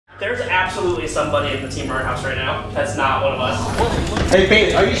There's absolutely somebody in the Team Burn house right now. That's not one of us. Hey,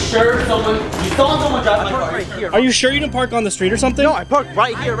 babe, are you sure you saw someone driving my car? Right here. Are you sure you didn't park on the street or something? No, I parked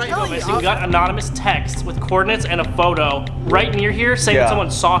right here, right now. So you got anonymous text with coordinates and a photo right near here saying that someone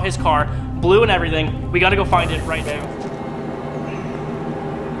saw his car, blue and everything. We gotta go find it right now.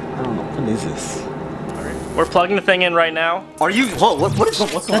 I don't know, what is this? We're plugging the thing in right now. Are you, whoa, what's going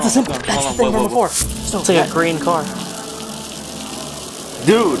on? That's the thing from before. It's like a green car.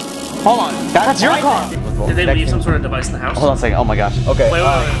 Dude, hold on. That's your car. Did they leave some sort of device in the house? Hold on a second, oh my gosh. Okay. Wait.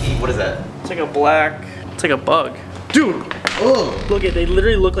 What is that? It's like a black, it's like a bug. Dude, look at, they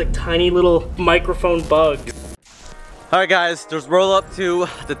literally look like tiny little microphone bugs. All right guys, there's roll up to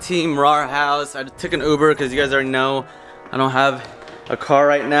the Team RAR house. I took an Uber because you guys already know I don't have a car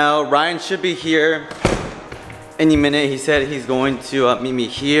right now. Ryan should be here any minute. He said he's going to meet me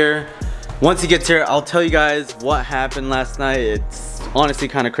here. Once he gets here, I'll tell you guys what happened last night. It's honestly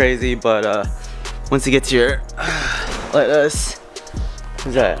kind of crazy, but once he gets here, let us.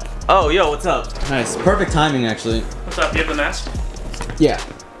 Who's that? Oh, yo, what's up? Nice, perfect timing actually. What's up? Do you have the mask? Yeah.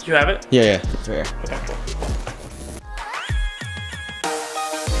 Do you have it? Yeah, it's right here. Okay, cool.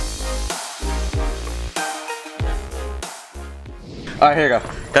 All right, here you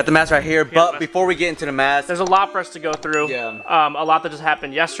go. Got the mask right here, but before we get into the mask, there's a lot for us to go through. Yeah. A lot that just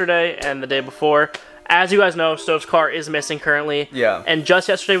happened yesterday and the day before. As you guys know, Stove's car is missing currently. Yeah. And just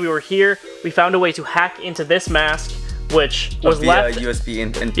yesterday we were here. We found a way to hack into this mask, which was left via USB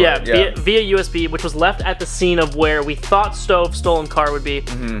input. Yeah, via USB, which was left at the scene of where we thought Stove's stolen car would be.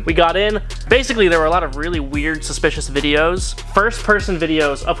 We got in. Basically, there were a lot of really weird, suspicious videos. First-person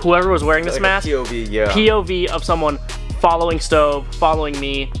videos of whoever was wearing this mask. POV, yeah. POV of someone following Stove, following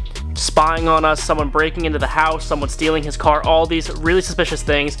me, spying on us, someone breaking into the house, someone stealing his car, all these really suspicious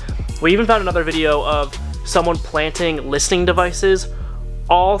things. We even found another video of someone planting listening devices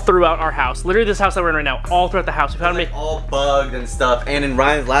all throughout our house. Literally this house that we're in right now, all throughout the house. We found like all bugged and stuff. And in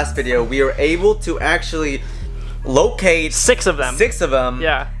Ryan's last video, we were able to actually locate 6 of them. 6 of them.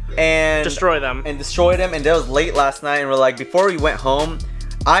 Yeah. And destroy them. And that was late last night. And we're like, before we went home,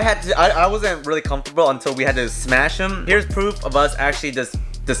 I wasn't really comfortable until we had to smash them. Here's proof of us actually just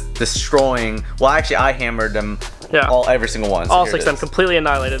destroying. Well, actually, I hammered them. Yeah. Every single one. So all 6 of them, completely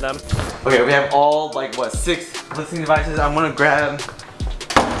annihilated them. Okay, we have all like what 6 listening devices. I'm gonna grab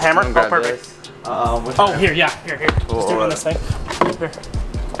hammer. Oh, perfect. Oh, here, yeah, here. Cool. Just do it on this thing. Here.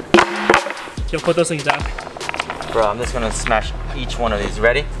 You'll put those things down. Bro, I'm just gonna smash each one of these.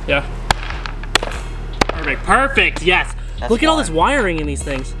 Ready? Yeah. Perfect. Yes. Look at all this wiring in these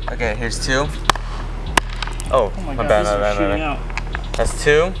things. Okay, here's 2. Oh my God, these are shooting out. That's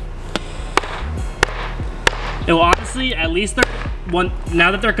 2. No, honestly, at least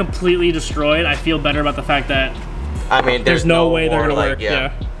now that they're completely destroyed, I feel better about the fact that I mean, there's no way they're gonna work.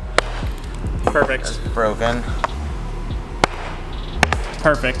 Yeah. Perfect. That's broken.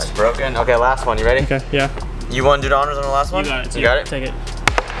 Perfect. That's broken. Okay, last one. You ready? Okay. Yeah. You want to do the honors on the last one? You got it. You got it? Take it.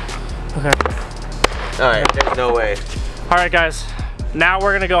 Okay. All right. There's no way. All right, guys. Now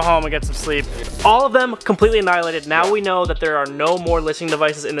we're gonna go home and get some sleep. All of them completely annihilated. Now we know that there are no more listening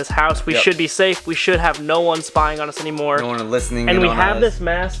devices in this house. We should be safe. We should have no one spying on us anymore. No one listening. And we have this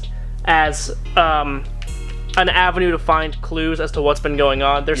mask as an avenue to find clues as to what's been going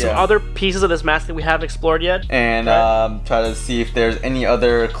on. There's some other pieces of this mask that we haven't explored yet. And try to see if there's any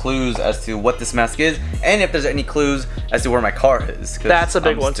other clues as to what this mask is, and if there's any clues as to where my car is. That's a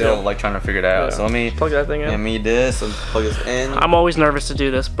big one too. I'm still like trying to figure that out. So let me plug that thing in. Let me this. Let's plug this in. I'm always nervous to do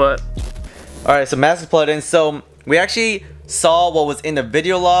this, but. All right, so mask is plugged in. So we actually saw what was in the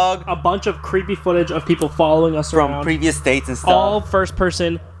video log. A bunch of creepy footage of people following us from around. Previous states and stuff. All first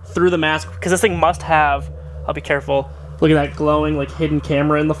person through the mask, because this thing must have. I'll be careful. Look at that glowing, like, hidden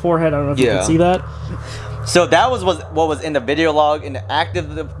camera in the forehead. I don't know if you can see that. So that was what was in the video log. In the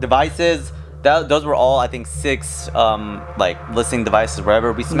active devices, those were all, I think, 6 like listening devices,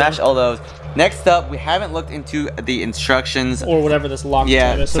 whatever. We smashed all those. Next up, we haven't looked into the instructions or whatever this lock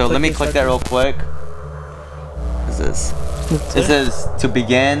is. So let me click that real quick. What is this? It says to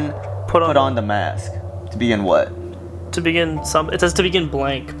begin. Put on the mask. To begin what? To begin it says to begin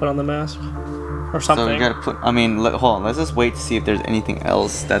blank. Put on the mask. Or something. So we gotta put. I mean, hold on. Let's just wait to see if there's anything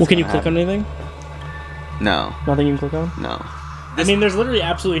else that's. Well, can you click on anything? No. Nothing you can click on? No. I mean, there's literally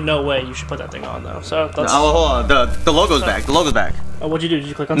absolutely no way you should put that thing on, though. So that's. Oh, hold on. The logo's back. The logo's back. Oh, what'd you do? Did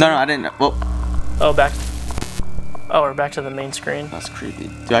you click on? No, I didn't. Well. Oh, back. Oh, we're back to the main screen. That's creepy.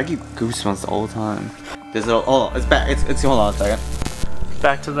 Dude, I get goosebumps all the time. There's a. Hold on. It's back. It's. Hold on a second.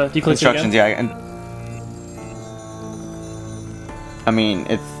 Back to the. Do you click instructions? Yeah. And. I mean,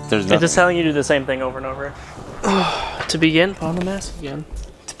 there's nothing. It's just telling you to do the same thing over and over. To begin, put on the mask again.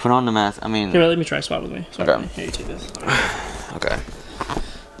 Put on the mask. I mean. Here, let me try swap with me. Okay. Here, you take this. Okay.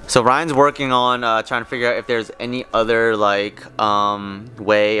 So Ryan's working on trying to figure out if there's any other like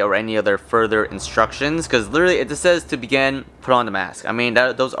way or any other further instructions, because literally it just says to begin, put on the mask. I mean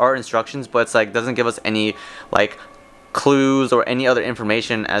those are instructions, but it's like doesn't give us any like clues or any other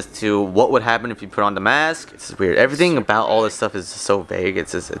information as to what would happen if you put on the mask. It's just weird. Everything about all this stuff is just so vague.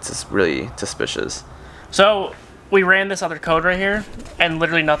 It's just really suspicious. So we ran this other code right here, and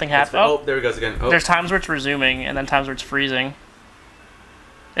literally nothing happened. Oh, there it goes again. Oh. There's times where it's resuming, and then times where it's freezing.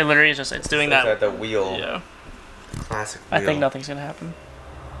 It literally is just, it's doing that. At the wheel. Yeah. Classic wheel. I think nothing's gonna happen.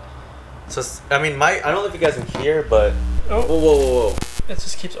 So, I mean, I don't know if you guys can hear, but... Oh. Whoa. It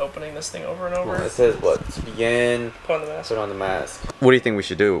just keeps opening this thing over and over. Well, it says what? To begin... Put on the mask. Put on the mask. What do you think we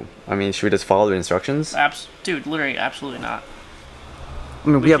should do? I mean, should we just follow the instructions? Dude, literally, absolutely not. I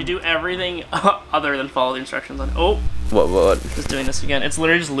mean, we should do everything other than follow the instructions on... Oh! What? Just doing this again. It's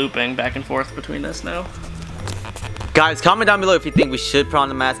literally just looping back and forth between this now. Guys, comment down below if you think we should put on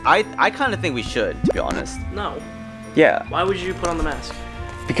the mask. I kind of think we should, to be honest. No. Yeah. Why would you put on the mask?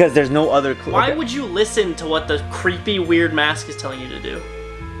 Because there's no other clue. Why would you listen to what the creepy, weird mask is telling you to do?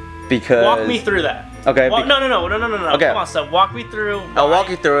 Because... Walk me through that. Okay. No. Okay. Come on, so walk me through. I'll walk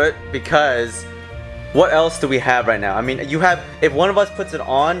you through it because... What else do we have right now? I mean, you have... If one of us puts it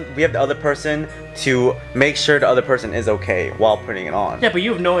on, we have the other person to make sure the other person is okay while putting it on. Yeah, but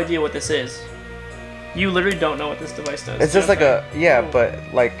you have no idea what this is. You literally don't know what this device does. It's just like a... Yeah,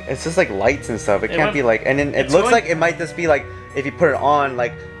 but like... It's just like lights and stuff. It can't be like... And then it looks like it might just be like... If you put it on,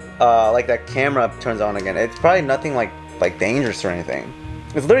 like that camera turns on again. It's probably nothing like dangerous or anything.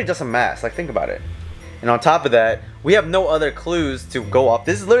 It's literally just a mask. Like, think about it. And on top of that, we have no other clues to go off.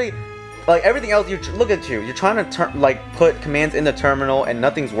 This is literally... Like everything else, look at you. You're trying to put commands in the terminal and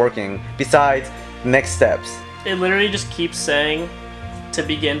nothing's working besides next steps. It literally just keeps saying to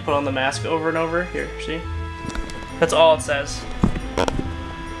begin, put on the mask over and over. Here, see? That's all it says.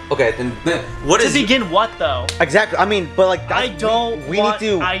 Okay, then what is... To begin what though? Exactly. I mean, but like I don't want... need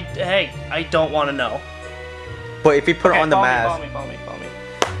to... Hey, I don't want to know. But if you put on the mask... Follow me.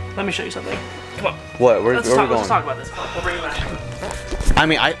 Let me show you something. Come on. What? Where are we going? Let's talk about this. We'll bring it back. I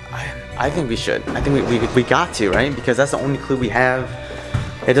mean, I think we should. I think we got to, right? Because that's the only clue we have.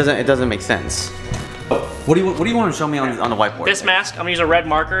 It doesn't make sense. What do you want to show me on the whiteboard? This mask, I'm gonna use a red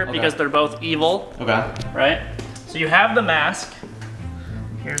marker because they're both evil. Okay. Right? So you have the mask.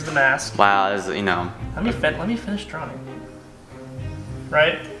 Here's the mask. Wow, this is, you know. Let me finish drawing.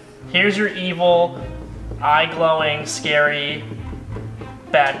 Right? Here's your evil, eye glowing, scary,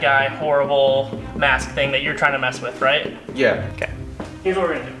 bad guy, horrible mask thing that you're trying to mess with, right? Yeah. Okay. Here's what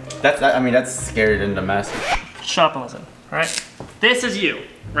we're gonna do. I mean, that's scarier than the mask. Shut up and listen, right? This is you,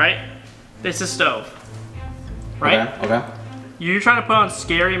 right? This is Stove, right? Okay. You're trying to put on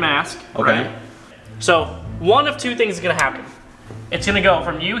scary mask, okay. Right? So one of two things is gonna happen. It's gonna go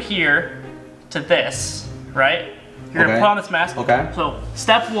from you here to this, right? You're gonna put on this mask. Okay. So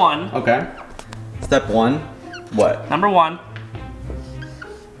step one. Okay. Step one. What? Number one.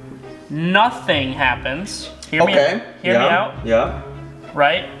 Nothing happens. Hear me out. Yeah.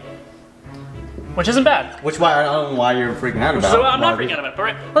 Right? Which isn't bad. Which I don't know why you're freaking out about. So I'm not freaking out about it, but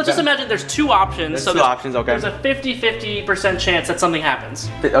right? Let's just imagine there's two options. There's two options, okay. There's a 50-50% chance that something happens.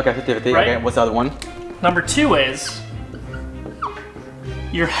 Okay, 50-50, right? Okay. What's the other one? Number two is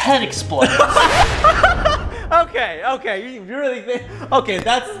your head explodes. Okay, you really think? Okay,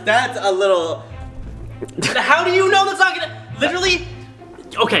 that's a little. How do you know that's not gonna literally?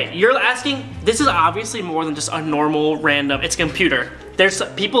 Okay, you're asking. This is obviously more than just a normal random. It's a computer. There's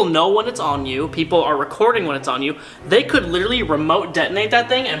people know when it's on you. People are recording when it's on you. They could literally remote detonate that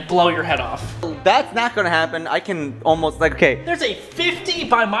thing and blow your head off. That's not gonna happen. I can almost okay. There's a 50,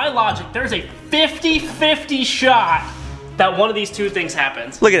 by my logic, there's a 50-50 shot that one of these two things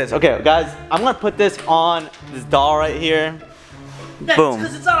happens. Look at this. Okay, guys, I'm gonna put this on this doll right here. Yeah, boom.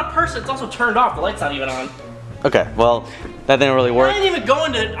 Because it's not a person. It's also turned off. The light's not even on. Okay, well, that didn't really work. I didn't even go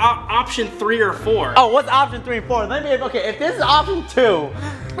into option 3 or 4. Oh, what's option 3 and 4? Okay, if this is option 2,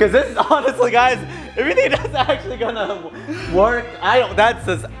 because this is honestly, guys, if you think that's actually gonna work, that's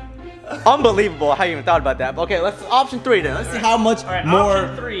just unbelievable how you even thought about that. But okay, let's option 3 then. Let's see how much more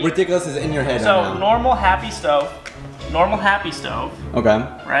ridiculous is in your head so now. Normal happy stove. Okay.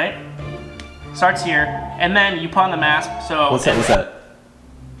 Right? Starts here, and then you put on the mask. So what's that?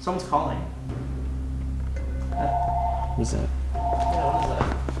 Someone's calling. What's that? Yeah, what is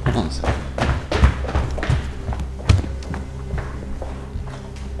that? Hold on a second.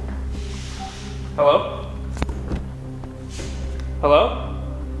 Hello? Hello?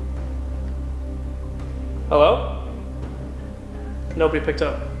 Hello? Nobody picked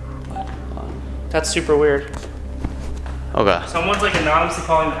up. That's super weird. Okay. Someone's like anonymously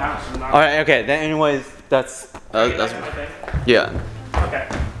calling the house. All right. Okay. Then, anyways, that's yeah. Okay.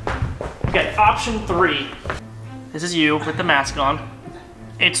 Okay. Option 3. This is you with the mask on.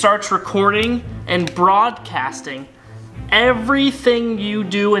 It starts recording and broadcasting everything you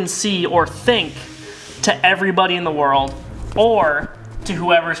do and see or think to everybody in the world, or to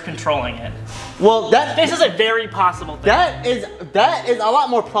whoever's controlling it. Well, this is a very possible thing. That is a lot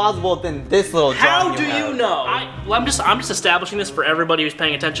more plausible than this little job. How do you know? I'm just establishing this for everybody who's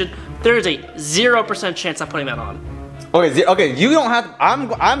paying attention. There is a 0% chance I'm putting that on. Okay, okay, you don't have. I'm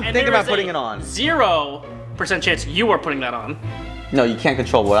thinking about putting it on. 0% chance you are putting that on. No, you can't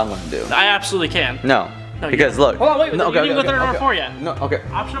control what I'm gonna do. I absolutely can. No. Because look. Hold on, wait. No, you didn't go through number 4 yet. No, okay.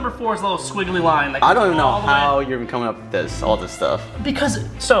 Option number 4 is a little squiggly line. Like I don't even know how you're even coming up with all this stuff. Because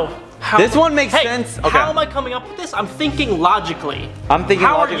how, this one makes sense. Okay. How am I coming up with this? I'm thinking logically. I'm thinking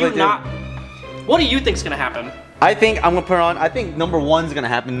logically. How are you not? What do you think's gonna happen? I think I'm gonna put it on. I think number 1's gonna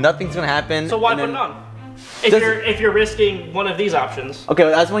happen. Nothing's gonna happen. So why put it on? If you're risking one of these options. Okay,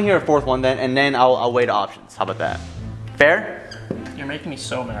 I just want to hear a 4th one then, and then I'll weigh the options. How about that? Fair? You're making me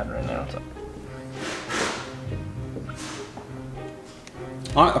so mad right now.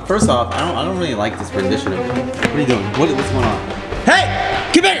 First off, I don't really like this rendition of it. What are you doing? What's going on? Hey!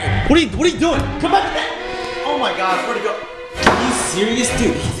 Come back here! What are you doing? Come back! Oh my gosh, where'd he go? Are you serious,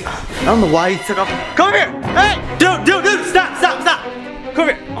 dude? I don't know why he took off. Come here! Hey! Dude! Stop! Come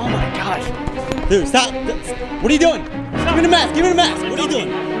here! Oh my gosh. Dude, stop! What are you doing? Give me the mask! What are you doing?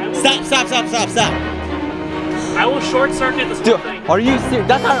 Stop! I will short circuit this whole thing. Are you serious?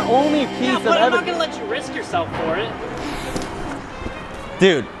 That's our only piece of evidence. I'm not gonna let you risk yourself for it.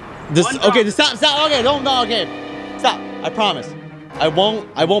 Dude, stop. Okay, don't. Okay, stop. I promise. I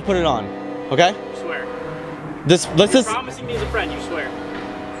won't put it on. Okay? I swear. Let's just. Promising me as a friend. You swear.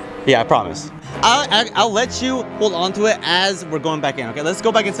 Yeah, I promise. I'll let you hold on to it as we're going back in. Okay, let's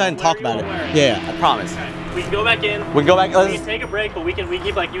go back inside and talk about it. Yeah, I promise. Okay. We can go back in. We can go back. We can take a break, but we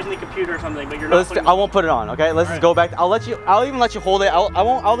keep like using the computer or something. But you're not. I won't put it on. Okay, let's just go back. I'll even let you hold it.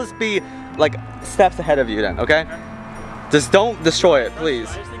 I'll just be like steps ahead of you then. Okay? Just don't destroy it, please.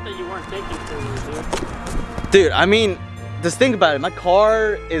 I just think that you weren't thinking clearly, dude. I mean, just think about it. My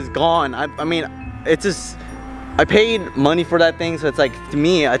car is gone. I mean, it's just. I paid money for that thing, so it's like to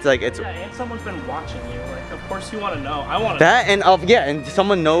me, it's like it's. Yeah, and someone's been watching you. Like, of course you want to know. I want to. That know. And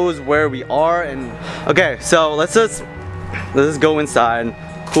someone knows where we are and. Okay, so let's just go inside,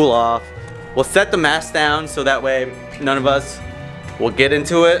 cool off. We'll set the mask down so that way none of us will get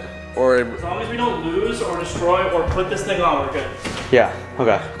into it or. As long as we don't lose or destroy or put this thing on, we're good. Yeah.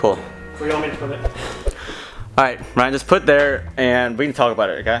 Okay. Cool. Where do you want me to put it? All right, Ryan, just put there, and we can talk about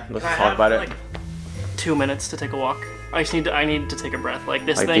it. Okay? Let's talk about it. Like 2 minutes to take a walk. I need to take a breath. Like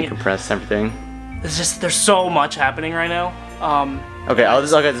this like thing. Decompress everything. It's just there's so much happening right now. Okay,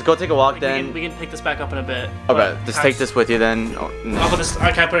 just go take a walk then. We can pick this back up in a bit. Okay, just take this with you then. Oh, no. I'll put this.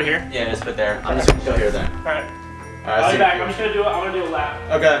 Can I put it here? Yeah, just put it there. I'm just gonna go here then. All right. I'll be back. I'm gonna do a lap.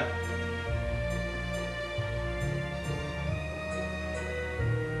 Okay.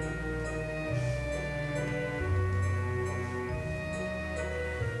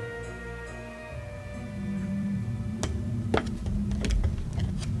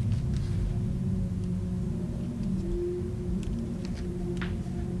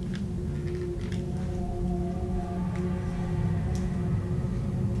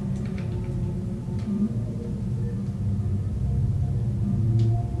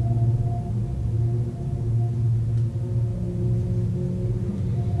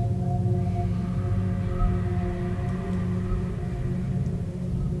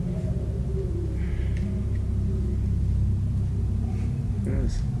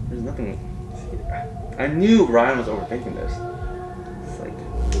 There's nothing. I knew Ryan was overthinking this. It's like.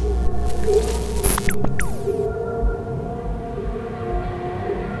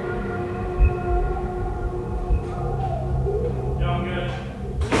 Yo, I'm good.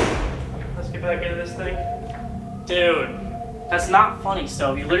 Let's get back into this thing. Dude, that's not funny,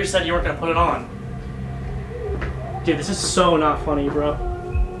 Stove. You literally said you weren't gonna put it on. Dude, this is so not funny, bro.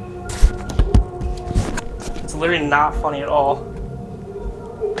 It's literally not funny at all.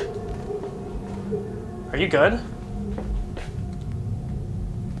 Are you good?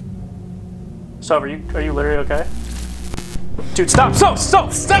 Stove, are you literally okay? Dude, stop! Stop!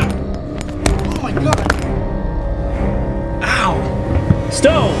 Oh my god! Ow!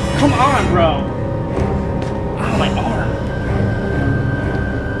 Stove! Come on, bro! Ow, my arm!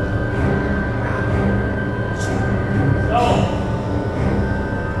 Stove!